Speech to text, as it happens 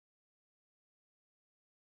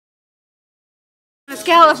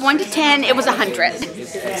scale of 1 to 10, it was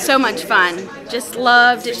 100. So much fun. Just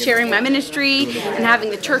loved sharing my ministry and having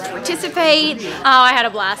the church participate. Oh, I had a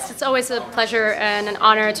blast. It's always a pleasure and an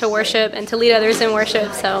honor to worship and to lead others in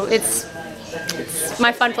worship, so it's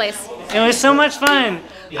my fun place. It was so much fun.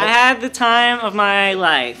 I had the time of my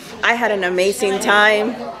life. I had an amazing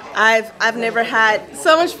time. I've never had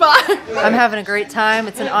so much fun. I'm having a great time.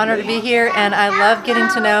 It's an honor to be here, and I love getting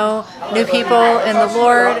to know new people in the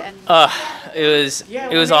Lord.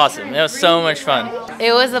 It was awesome. It was so much fun.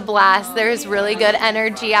 It was a blast. There's really good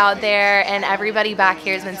energy out there, and everybody back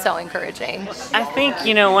here has been so encouraging. I think,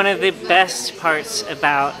 one of the best parts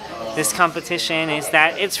about this competition is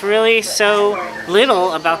that it's really so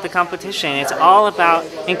little about the competition. It's all about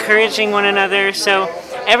encouraging one another. So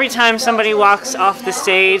every time somebody walks off the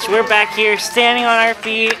stage, we're back here standing on our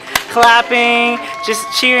feet, clapping, just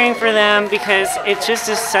cheering for them, because it just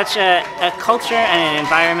is such a culture and an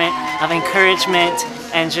environment of encouragement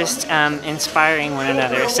and just inspiring one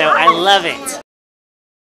another. So I love it.